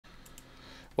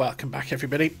Welcome back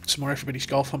everybody, some more Everybody's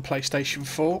Golf on PlayStation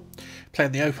 4.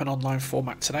 Playing the open online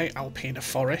format today, Alpina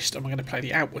Forest, and we're going to play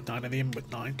the outward 9 and the inward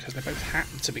 9 because they both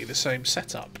happen to be the same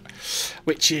setup,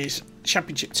 which is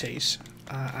Championship tees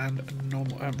and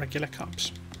normal regular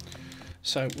cups.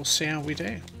 So we'll see how we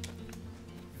do.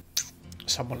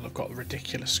 Someone will have got a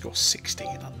ridiculous score, 16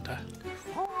 under.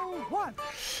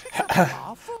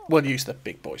 We'll use the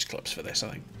big boys clubs for this,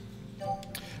 I think.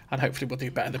 And hopefully we'll do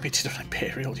better than we did on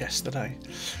Imperial yesterday.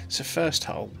 So first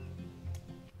hole,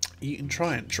 you can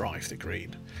try and drive the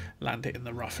green, land it in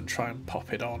the rough and try and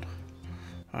pop it on.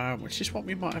 Which is what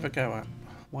we might have a go at.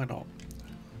 Why not?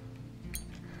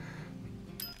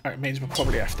 It means we'll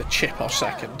probably have to chip our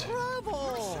second.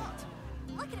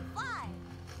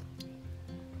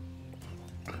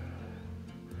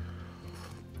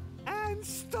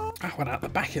 I went out the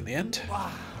back in the end.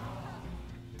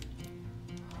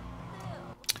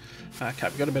 Okay,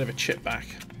 we've got a bit of a chip back.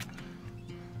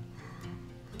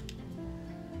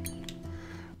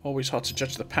 Always hard to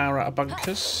judge the power out of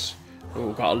bunkers. Oh,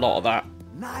 we've got a lot of that.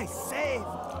 Nice save.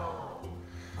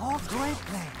 Oh, great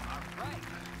play.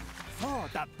 Oh,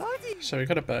 the birdie. So we've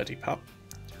got a birdie putt.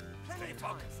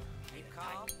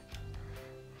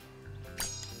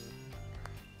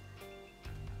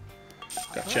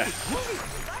 Gotcha.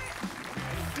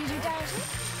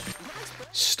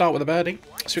 Start with a birdie.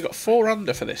 So we've got 4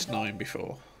 under for this 9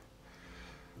 before.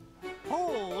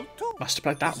 Must have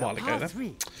played that a while ago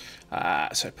then.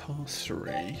 So par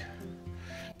 3.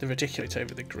 The ridiculous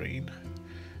over the green.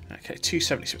 Okay,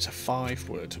 270, so it's a 5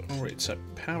 wood. Or it's a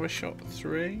power shot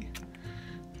 3.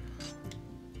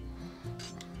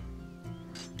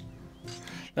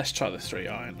 Let's try the 3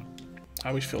 iron. I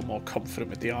always feel more confident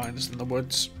with the irons than the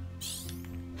woods.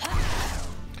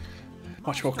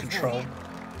 Much more control.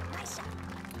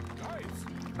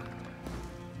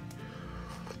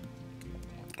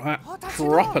 That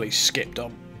properly skipped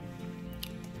on.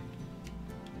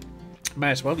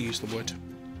 May as well use the wood.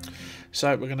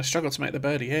 So we're going to struggle to make the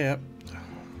birdie here.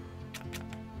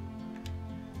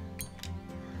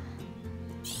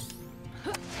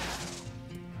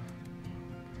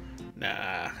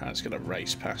 Nah, that's going to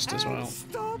race past as well.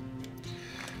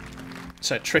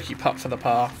 So tricky putt for the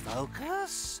par.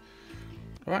 Focus.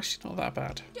 Oh, actually not that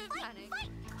bad.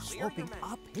 Sloping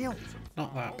uphill.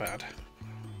 Not that bad.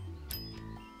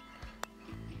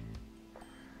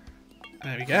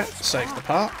 There we go, save the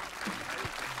par.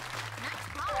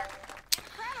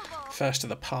 First of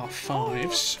the par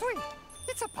 5s.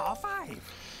 It's a par 5.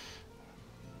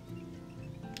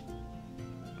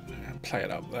 And play it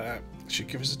up there. Should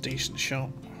give us a decent shot.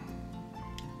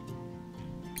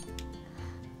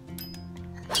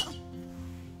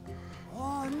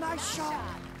 Oh, nice shot.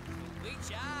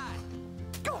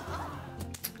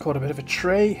 Caught a bit of a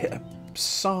tree, hit a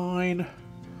sign.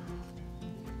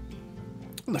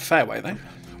 In the fairway though.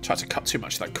 Tried to cut too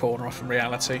much of that corner off in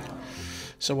reality.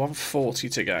 So 140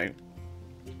 to go.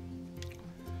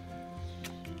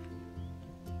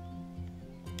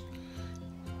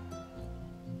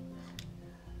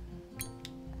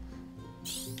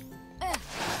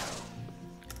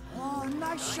 Oh,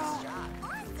 nice shot.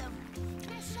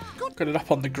 Got it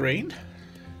up on the green.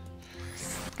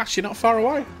 Actually not far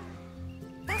away.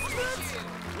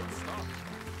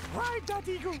 Ride that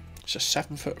eagle. It's a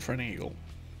 7 foot for an eagle.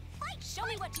 Show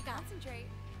me what you got. Concentrate.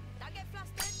 Don't get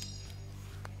flustered.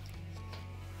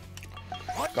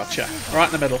 Gotcha. Right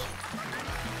in the middle.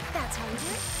 That's how you do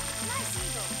it. Nice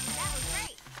eagle. That was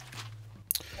great.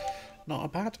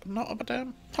 Not a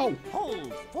bad hole.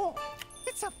 Hole 4.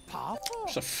 It's a par 4.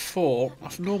 It's a 4.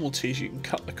 Off normal tees you can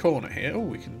cut the corner here. Oh,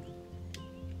 we can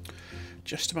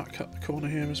just about cut the corner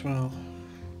here as well.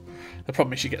 The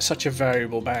problem is you get such a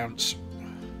variable bounce.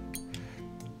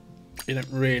 You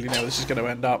don't really know this is going to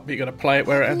end up. You've got to play it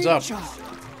where it ends up. There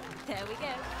we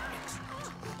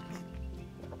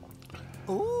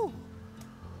go. Ooh.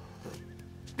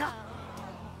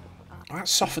 That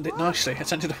softened it nicely.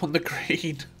 It's ended up on the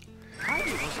green.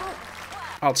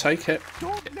 I'll take it.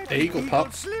 Eagle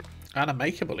putt. And a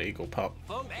makeable eagle putt.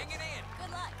 Good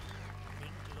luck.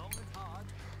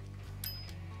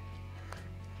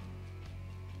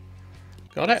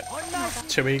 'Got it.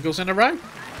 2 eagles in a row.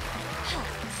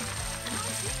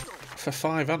 For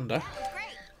 5 under.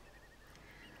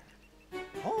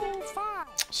 Hole 5.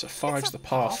 So 5's the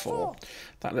par 4.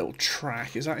 That little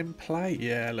track, is that in play?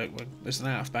 Yeah, look, there's an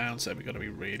out of bounds there we've got to be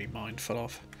really mindful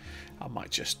of. I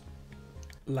might just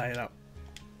lay it up.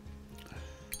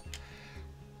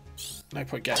 No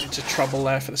point getting into trouble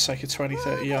there for the sake of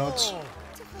 20-30 yards.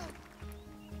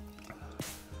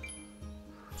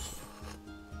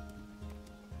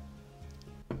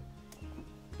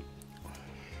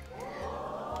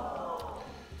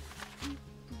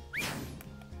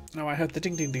 No, I heard the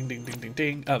ding ding ding ding ding ding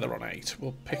ding. Oh, they're on 8.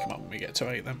 We'll pick them up when we get to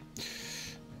 8 then.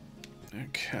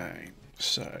 Okay,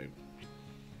 so...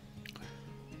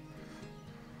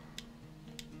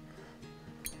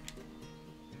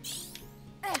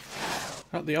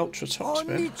 At the ultra top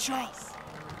bit. Yeah,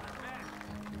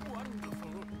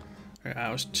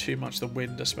 that was too much the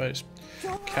wind, I suppose.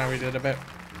 Carried it a bit.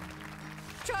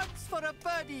 Chance for a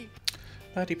birdie.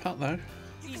 Birdie putt though.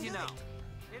 Easy now.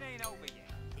 It ain't over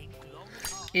yet.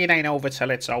 It ain't over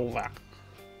till it's over.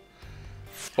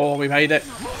 Oh, we made it.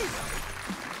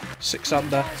 6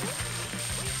 under.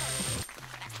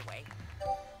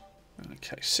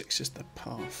 Okay, 6 is the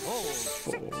par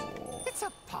 4. It's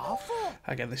a par 4.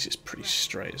 Again, this is pretty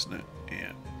straight, isn't it?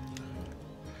 Yeah.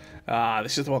 Ah,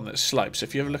 this is the one that slopes.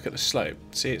 If you ever look at the slope,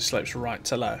 see it slopes right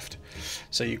to left.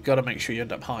 So you've got to make sure you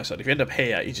end up high side. If you end up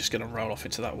here, you're just going to roll off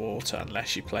into that water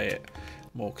unless you play it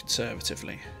more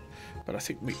conservatively. But I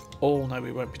think we all know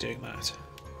we won't be doing that.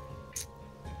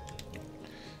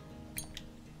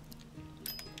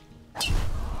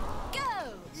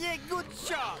 Go! Yeah, good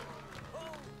shot.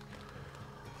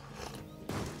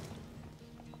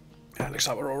 Yeah, looks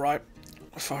like we're all right.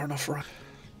 Far enough right.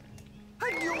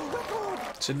 A new record.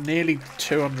 So nearly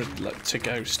 200 to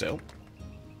go still.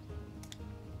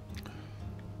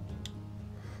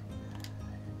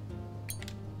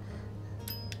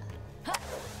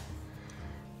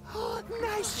 Oh,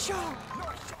 nice shot.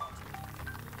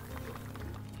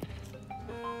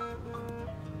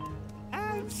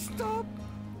 And stop.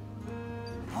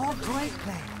 Oh, great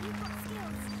play.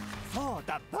 For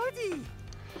the birdie.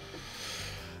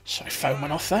 So foam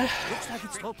went off there. Looks like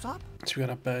it slopes up. So we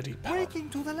got a birdie putt. Breaking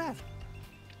to the left.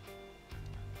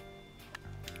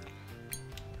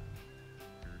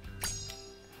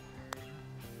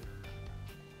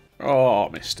 Oh,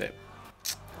 missed it.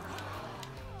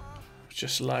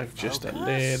 Just low, just a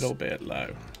little bit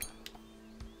low.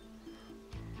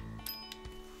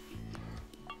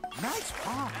 Nice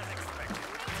par.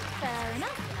 Fair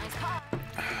enough. Nice par.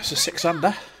 So 6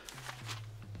 under.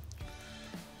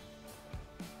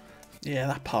 Yeah,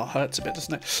 that par hurts a bit,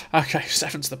 doesn't it? Okay,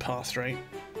 7's the par 3.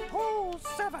 Hole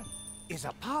 7 is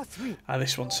a par 3.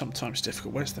 This one's sometimes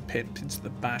difficult. Where's the pin? Pin's to the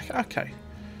back. Okay,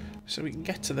 so we can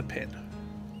get to the pin.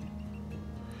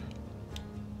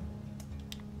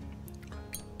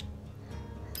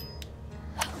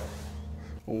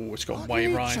 Oh, it's gone way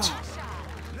right.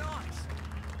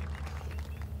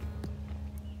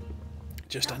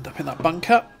 Just end up in that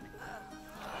bunker.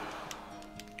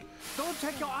 Don't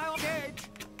take your eye off the edge.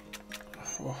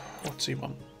 Oh, what's he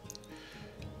want?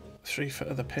 3 foot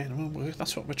of the pin. Well,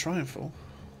 that's what we're trying for.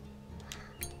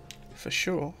 For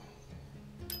sure.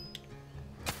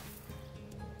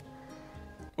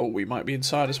 Oh, we might be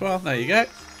inside as well. There you go.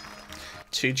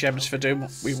 2 gems for doing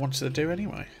what we wanted to do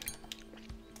anyway.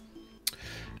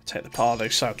 Take the par though,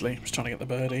 sadly. I was trying to get the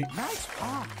birdie. Nice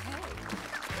par.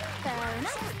 Fair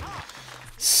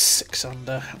enough. 6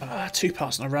 under. 2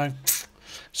 pars in a row.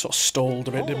 Sort of stalled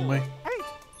a bit, didn't we? 8.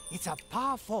 It's a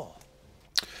par 4.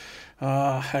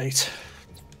 8.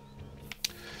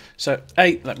 So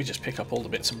 8, let me just pick up all the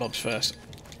bits and bobs first.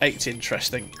 8's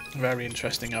interesting. Very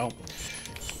interesting hole.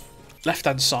 Left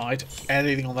hand side,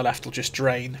 anything on the left will just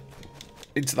drain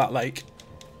into that lake.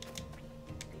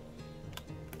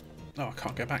 Oh, I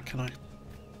can't go back, can I?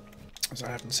 As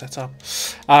I haven't set up.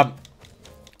 So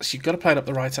you've got to play it up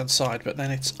the right hand side, but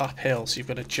then it's uphill, so you've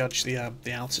got to judge the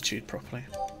altitude properly.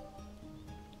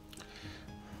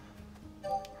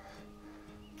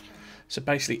 So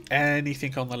basically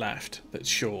anything on the left that's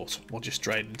short will just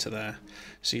drain into there.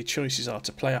 So your choices are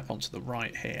to play up onto the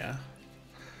right here.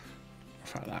 In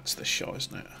fact, that's the shot,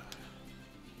 isn't it?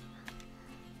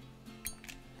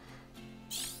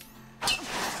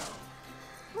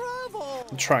 Bravo.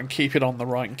 And try and keep it on the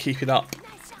right and keep it up.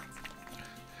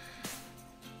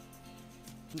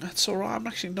 That's alright, I'm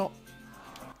actually not...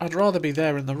 I'd rather be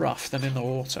there in the rough than in the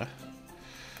water.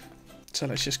 So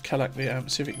let's just collect the...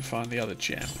 see if we can find the other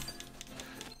gem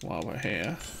while we're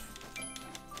here.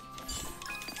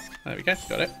 There we go,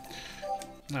 got it.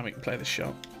 Now we can play the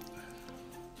shot.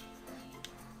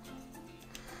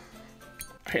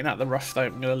 Hitting out the rough though,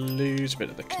 I'm going to lose a bit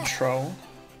of the control.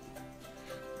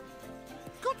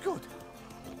 Good.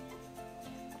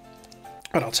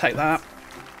 But I'll take that.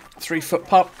 3 foot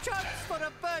putt. Chance for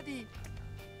a birdie.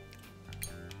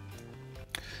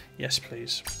 Yes,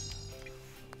 please.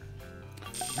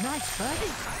 Nice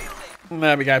birdie.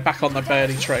 There we go, back on the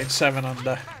birdie train, 7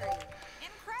 under.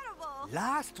 Incredible.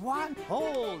 Last one.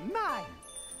 Hole 9.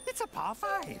 It's a par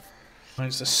 5.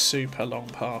 It's a super long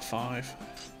par 5.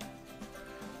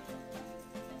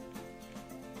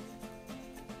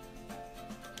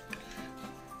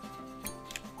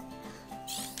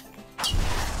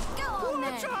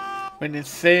 I mean, in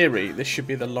theory, this should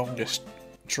be the longest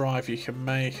drive you can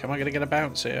make. Am I going to get a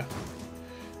bounce here?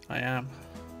 I am.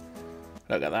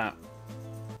 Look at that.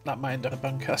 That might end up a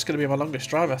bunker. That's going to be my longest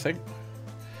drive, I think.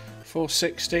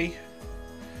 460.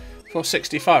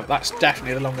 465. That's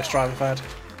definitely the longest drive I've had.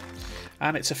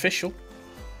 And it's official.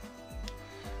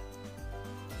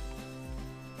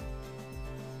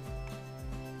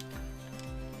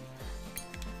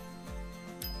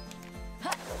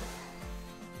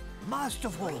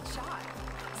 Masterful.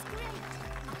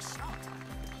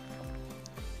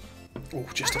 Oh,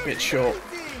 just a bit short.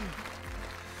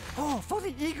 Oh, for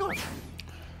the eagle. That's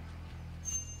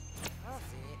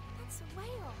way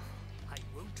off. I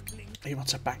won't blink. He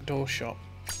wants a backdoor shot.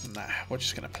 Nah, we're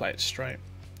just going to play it straight.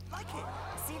 Like it.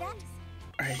 See that?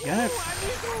 There you go.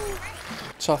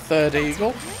 It's our third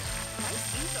eagle.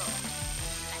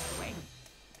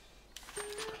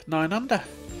 9 under.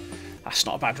 That's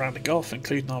not a bad round of golf,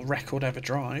 including our record ever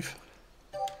drive.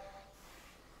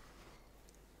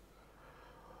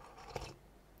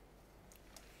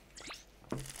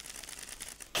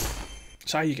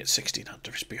 So how you get 16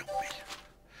 under is beyond me.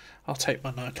 I'll take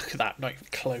my 9. Look at that, not even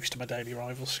close to my daily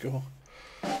rival score.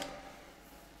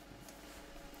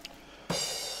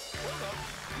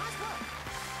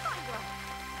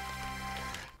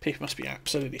 People must be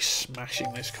absolutely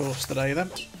smashing this course today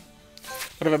then.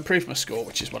 But I've improved my score,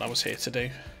 which is what I was here to do.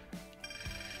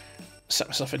 Set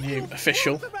myself a new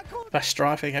official best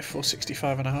drive, I think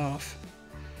F465.5.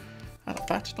 Not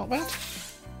bad, not bad.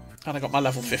 And I got my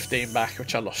level 15 back,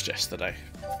 which I lost yesterday.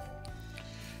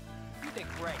 You did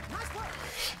great.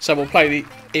 So we'll play the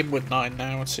inward 9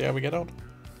 now and see how we get on.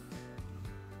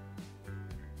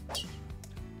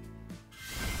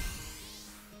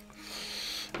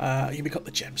 We got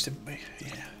the gems, didn't we?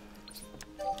 Yeah.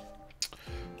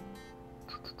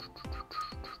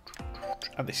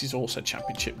 And this is also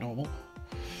championship normal.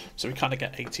 So we kind of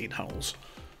get 18 holes.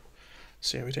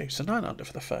 See how we do. So 9 under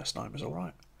for the first 9 was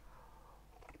alright.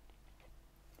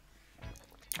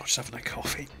 I'm just having a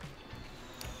coffee.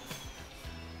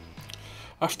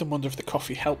 I often wonder if the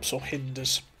coffee helps or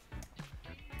hinders.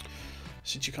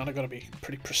 Since you kind of got to be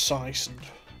pretty precise and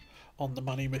on the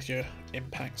money with your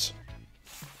impacts.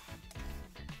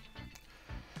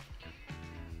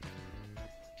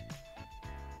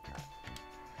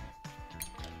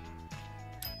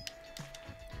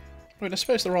 I mean, I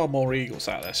suppose there are more eagles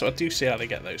out there, so I do see how they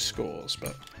get those scores,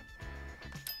 but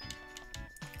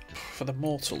for the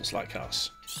mortals like us,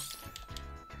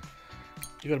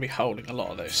 you've got to be holding a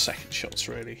lot of those second shots,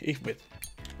 really, even with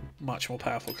much more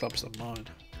powerful clubs than mine.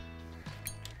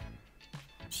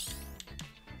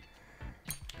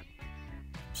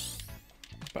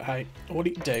 But hey, all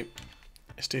you can do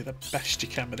is do the best you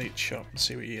can with each shot and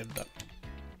see where you end up.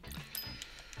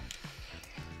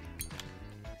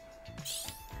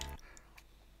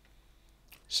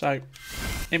 So,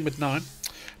 in with 9.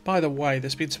 By the way,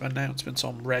 there's been some announcements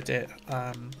on Reddit,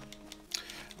 on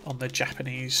the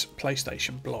Japanese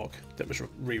PlayStation blog that was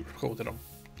re-recorded on,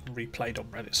 replayed on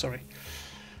Reddit, sorry,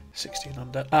 16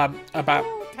 under, about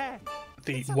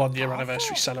the 1-year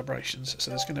anniversary celebrations.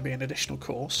 So there's going to be an additional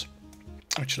course,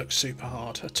 which looks super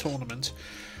hard, a tournament.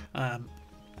 Do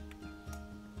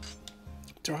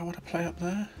I want to play up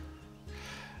there?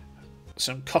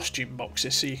 Some costume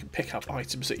boxes so you can pick up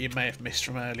items that you may have missed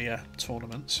from earlier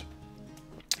tournaments,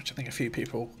 which I think a few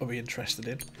people will be interested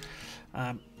in.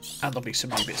 And there'll be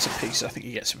some new bits and pieces. I think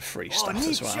you get some free stuff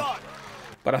as well.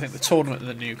 But I think the tournament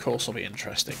and the new course will be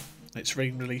interesting. It's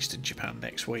being released in Japan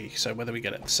next week, so whether we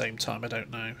get it at the same time, I don't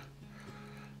know.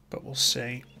 But we'll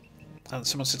see. And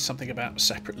someone said something about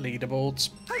separate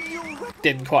leaderboards.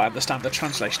 Didn't quite understand. The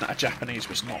translation out of Japanese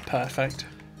was not perfect.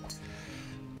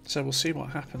 So we'll see what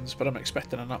happens, but I'm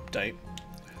expecting an update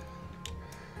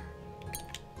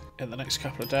in the next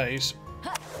couple of days.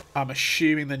 I'm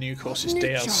assuming the new course is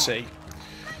DLC,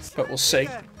 but we'll see.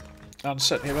 And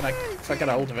certainly if I get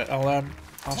a hold of it,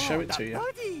 I'll show it to you.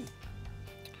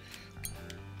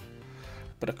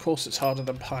 But of course it's harder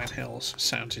than Pine Hills.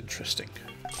 Sounds interesting.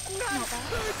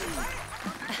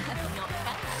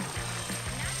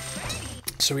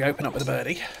 So we open up with a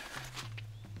birdie.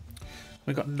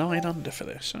 We've got 9 under for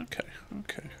this. Okay,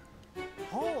 okay.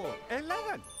 Hole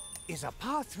 11 is a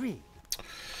par 3.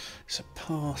 It's a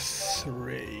par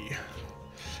 3.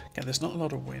 Again, there's not a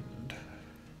lot of wind.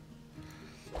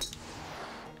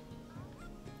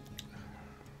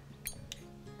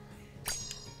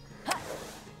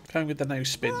 Going with the no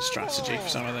spin strategy for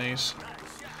some of these.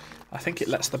 I think it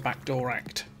lets the backdoor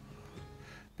act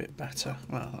a bit better.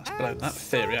 Well, that's blown that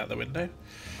theory out the window.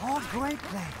 Oh, great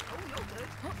play.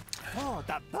 Oh,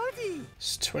 that birdie.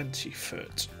 It's 20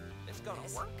 foot. It's gonna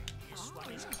work.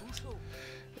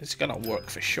 It's gonna work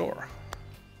for sure.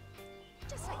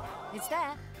 Just like it's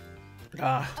there.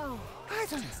 Ah, Oh,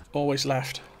 always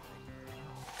left.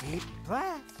 Deep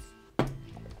breath.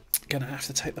 Gonna have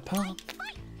to take the par.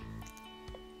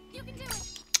 you can do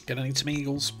it. Gonna need some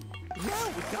eagles.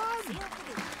 Well done.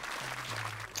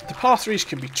 The par 3s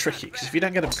can be tricky because if you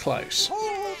don't get them close.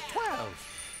 Hole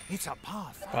 12. It's a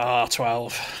par 5. Ah,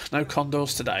 12. No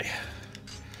condors today.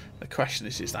 The question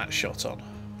is that shot on?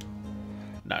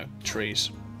 No, trees.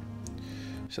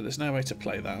 So there's no way to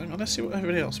play that. Hang on, let's see what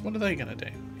everybody else. What are they going to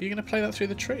do? Are you going to play that through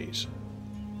the trees?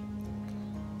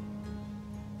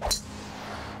 All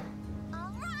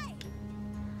right.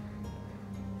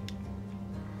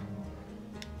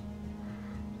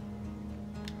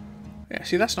 Yeah,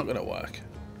 see, that's not going to work.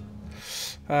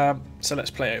 So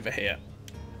let's play over here.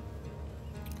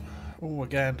 Oh,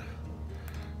 again.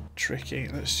 Tricky.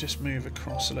 Let's just move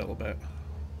across a little bit.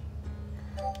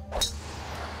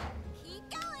 Keep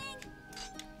going.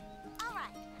 All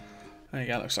right. There you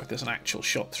go, looks like there's an actual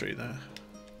shot through there.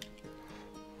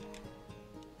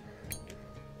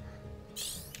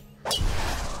 Go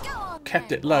on.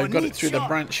 Kept it low, Oh, got it neat through the shot.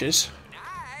 branches.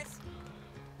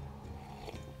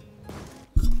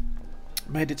 Nice.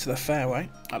 Made it to the fairway.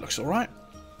 That looks alright.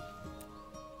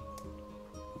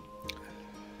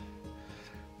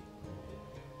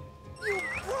 You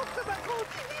broke the record.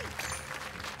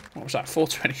 What was that?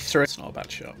 423. It's not a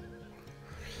bad shot.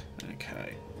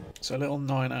 Okay. So a little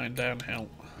 9-iron downhill.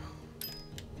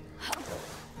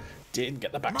 Didn't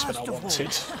get the backspin I Masterful.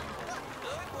 wanted.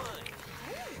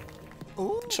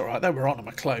 Ooh. It's alright, though. We're on them.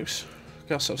 We're close.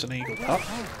 Got ourselves an eagle putt.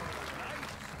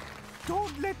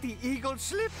 Don't let the eagle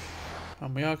slip.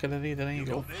 And we are going to need an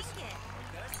eagle.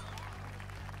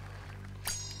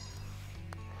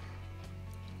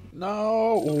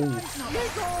 No! Ooh. Eagle.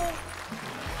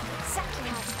 Exactly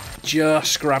how it's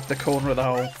Just grabbed the corner of the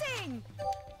hole. fighting.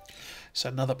 It's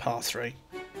another par 3.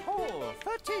 Hole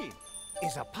 13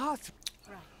 is a par 3.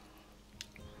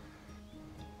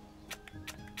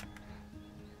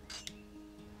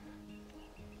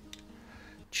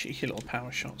 Cheeky little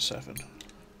power shot 7.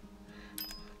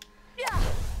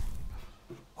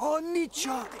 Oh, neat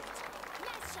shot.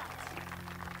 Nice shot.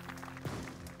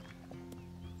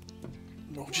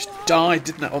 Oh, just died,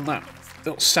 didn't it, on that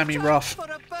little semi-rough. For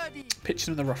a birdie.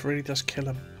 Pitching in the rough really does kill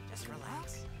him. Just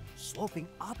relax. Sloping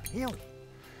uphill.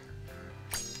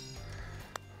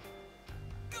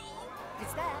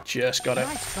 It's there. Just got it.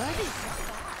 Nice birdie.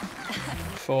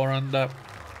 4 under.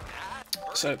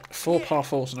 So 4 par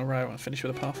 4s in a row and finish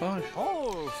with a par 5.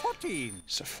 Hole 14.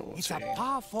 So 14. It's a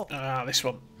par 4. Ah, this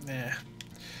one. Yeah.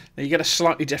 Now you get a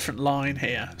slightly different line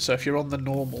here. So if you're on the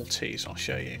normal tees, I'll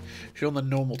show you. If you're on the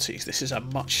normal tees, this is a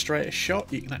much straighter shot.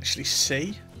 You can actually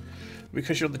see.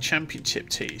 Because you're on the championship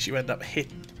tees, you end up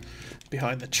hidden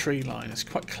behind the tree line. It's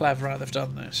quite clever how they've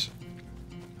done this.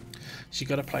 So you've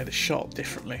got to play the shot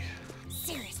differently.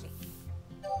 Seriously.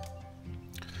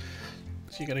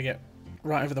 So you've got to get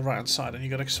right over the right hand side and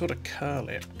you've got to sort of curl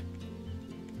it.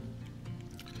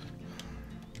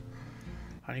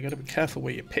 And you've got to be careful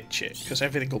where you pitch it because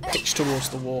everything will pitch towards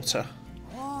the water.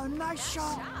 Oh, nice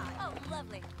shot. Oh,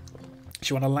 lovely.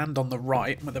 So you want to land on the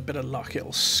right, and with a bit of luck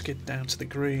it'll skid down to the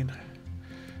green.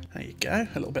 There you go,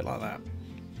 a little bit like that.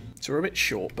 So we're a bit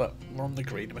short, but we're on the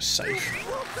green and we're safe.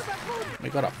 Broke the record. We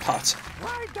got a putt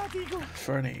Ride that eagle.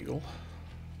 for an eagle.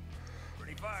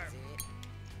 Pretty fire.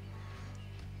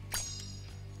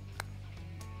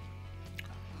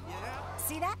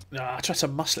 See that? Ah, I tried to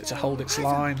muscle it to hold its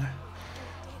line.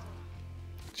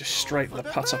 Just straighten the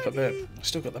putt up a bit. I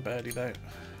still got the birdie though.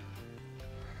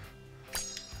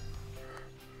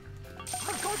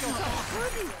 I've got yourself a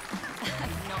birdie.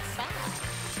 Not bad.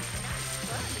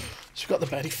 So we've got the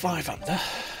birdie 5 under.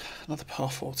 Another par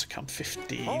 4 to come,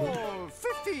 15. Hole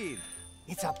 15.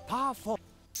 It's a par 4.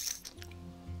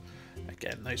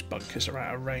 Again, those bunkers are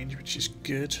out of range, which is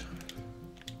good.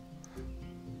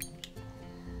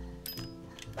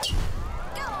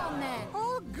 Go on then.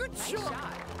 Oh, good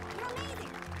shot. You're amazing.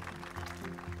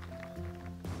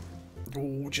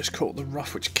 Oh, just caught the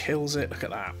rough, which kills it. Look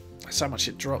at that. That's how much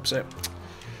it drops it.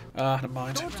 Ah, never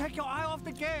mind. Don't take your eye off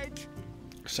the gauge.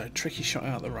 So, tricky shot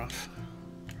out of the rough.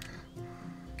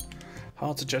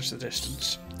 Hard to judge the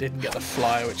distance. Didn't get the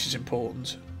flyer, which is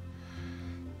important.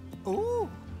 Ooh.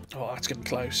 Oh, that's getting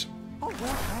close. Oh,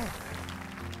 well.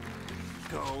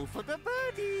 Go for the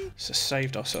birdie. So,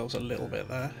 saved ourselves a little bit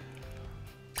there.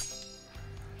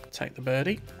 Take the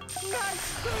birdie.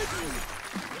 Nice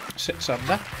birdie. 6 under.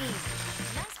 Nice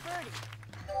birdie.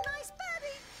 Nice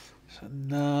birdie. So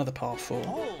another par 4.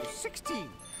 Hole 16.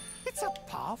 It's a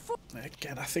par 4.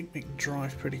 Again, I think we can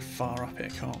drive pretty far up here,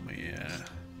 can't we? Yeah.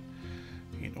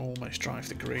 We can almost drive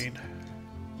the green.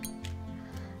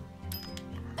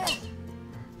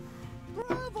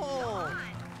 Bravo!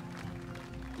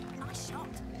 Nice shot.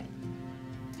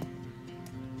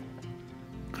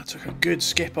 I took a good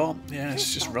skip on. Yeah,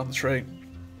 let's just run through.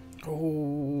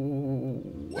 Oh,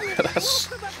 that's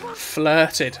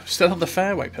flirted. Still on the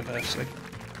fairway, perversely.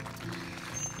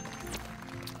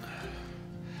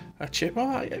 A chip.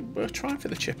 Oh, yeah, we're trying for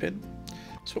the chip in.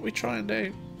 That's what we try and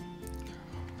do.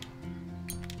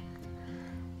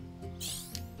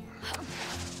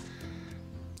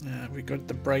 Yeah, we got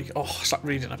the break. Oh, it's like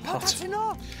reading a Oh, that's putt.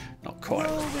 enough. Not quite.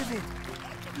 Go with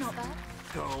it. Not bad.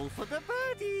 Go for the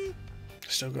birdie.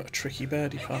 Still got a tricky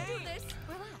birdie putt. Do this.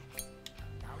 Relax.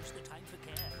 Now's the time for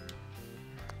care.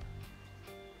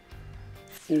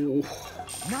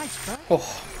 Oh, Nice birdie.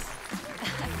 oh,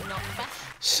 Not bad.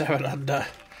 7 under.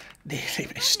 Nearly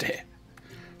missed it.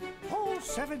 Hole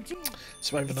 17.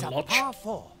 It's over It's the a lodge. par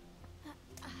 4.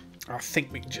 I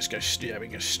think we can just go. Yeah, we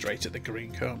can go straight at the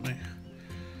green, can't we?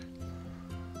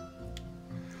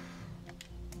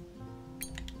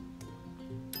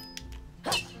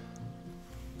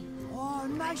 Oh,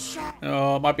 nice shot.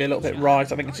 Oh, might be a little bit right.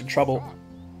 I think it's in trouble.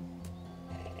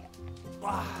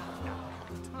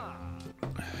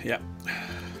 Yeah.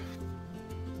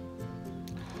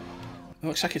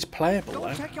 Looks like it's playable Don't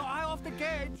though, take your eye off the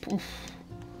gauge.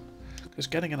 because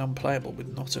getting an unplayable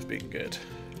would not have been good.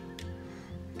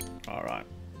 All right.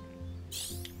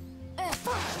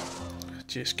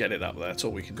 Just get it up there. That's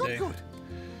all we can Good, do.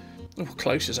 good. Oh,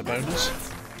 close is a bonus.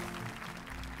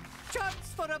 Chance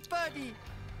for a birdie.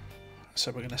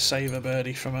 So we're going to save a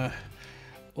birdie from a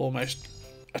almost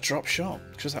a drop shot,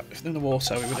 because if in the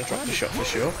water we would have dropped the shot for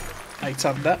sure. 8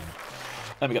 under.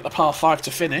 Then we got the par 5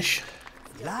 to finish.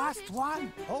 Last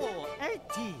one. Hole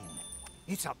 18.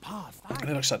 It's a par 5. And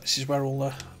it looks like this is where all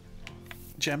the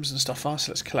gems and stuff are,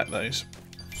 so let's collect those.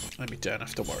 And we don't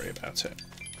have to worry about it.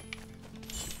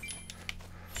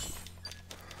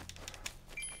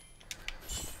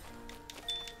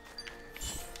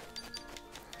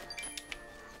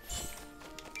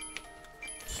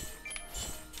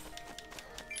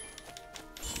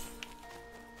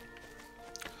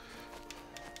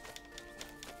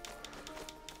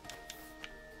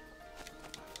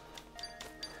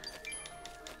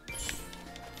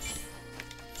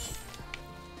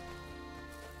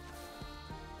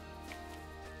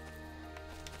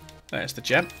 There's the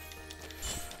gem.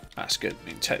 That's good.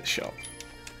 We can take the shot.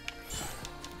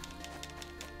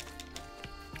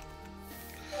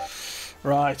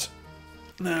 Right.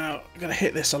 Now, I'm going to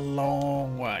hit this a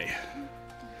long way.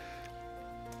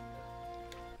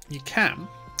 You can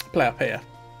play up here.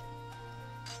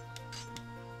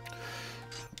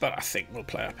 But I think we'll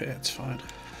play up here. It's fine.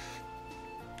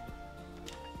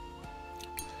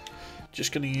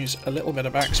 Just going to use a little bit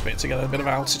of backspin to get a bit of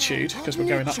altitude because we're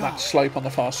going up that slope on the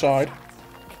far side.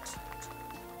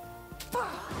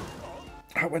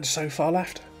 I went so far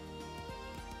left.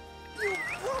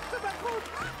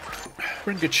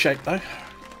 We're in good shape though.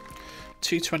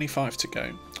 2:25 to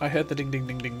go. I heard the ding ding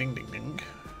ding ding ding ding ding.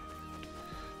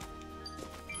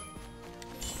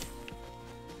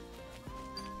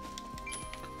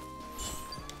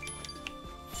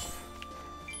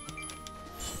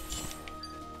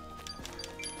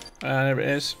 There it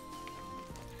is.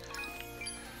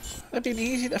 They've been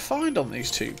easy to find on these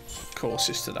two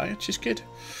courses today, which is good.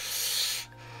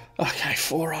 Okay,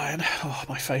 4 iron. Oh,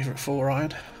 my favourite 4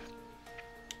 iron.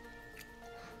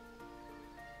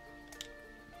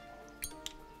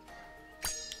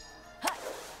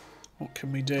 What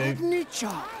can we do?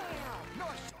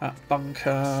 That bunker.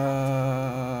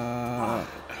 Oh,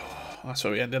 that's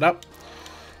where we ended up.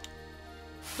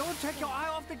 Don't take your eye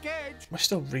off the gauge. We're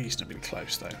still reasonably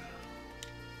close though.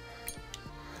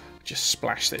 Just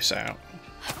splash this out.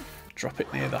 Drop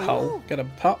it near the hole. Get a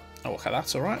putt. Oh, okay,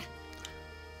 that's alright.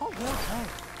 Oh, well done.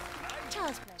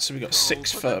 Child's play. So we got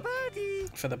 6 for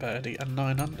the birdie and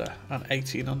 9 under and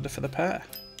 18 under for the pair.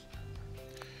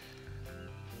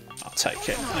 I'll take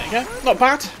it. There you go. Not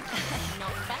bad.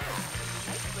 Not bad.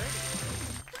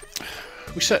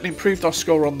 We certainly improved our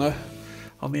score on the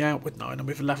outward 9 and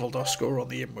we've levelled our score on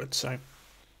the inward, so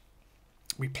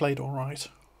we played alright.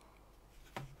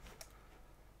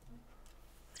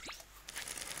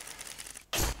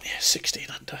 Yeah, 16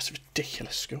 under. That's a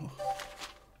ridiculous score.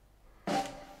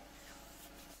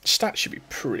 Stats should be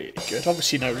pretty good.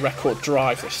 Obviously no record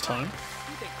drive this time.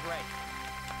 You did great.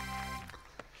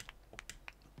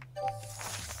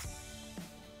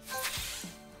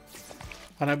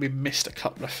 I know we missed a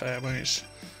couple of fairways.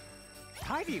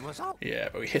 Tidy was up. Yeah,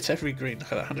 but we hit every green.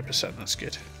 Look at that, 100%. That's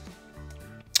good.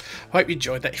 I hope you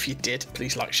enjoyed that. If you did,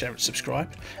 please like, share and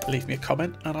subscribe. Leave me a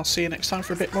comment, and I'll see you next time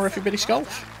for a bit more Everybody's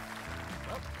Golf.